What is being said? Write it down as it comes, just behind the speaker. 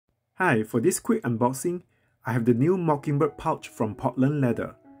Hi, for this quick unboxing, I have the new Mockingbird pouch from Portland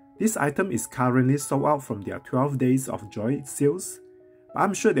Leather. This item is currently sold out from their 12 Days of Joy sales, but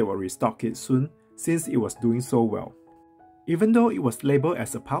I'm sure they will restock it soon since it was doing so well. Even though it was labeled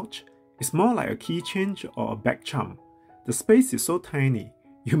as a pouch, it's more like a keychain or a bag charm. The space is so tiny,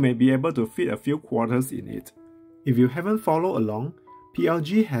 you may be able to fit a few quarters in it. If you haven't followed along,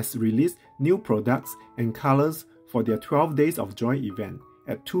 PLG has released new products and colors for their 12 Days of Joy event.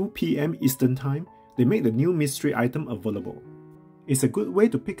 At 2 PM Eastern Time, they make the new mystery item available. It's a good way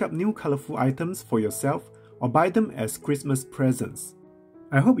to pick up new colorful items for yourself or buy them as Christmas presents.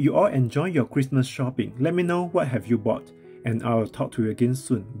 I hope you all enjoy your Christmas shopping. Let me know what have you bought, and I'll talk to you again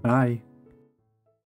soon. Bye!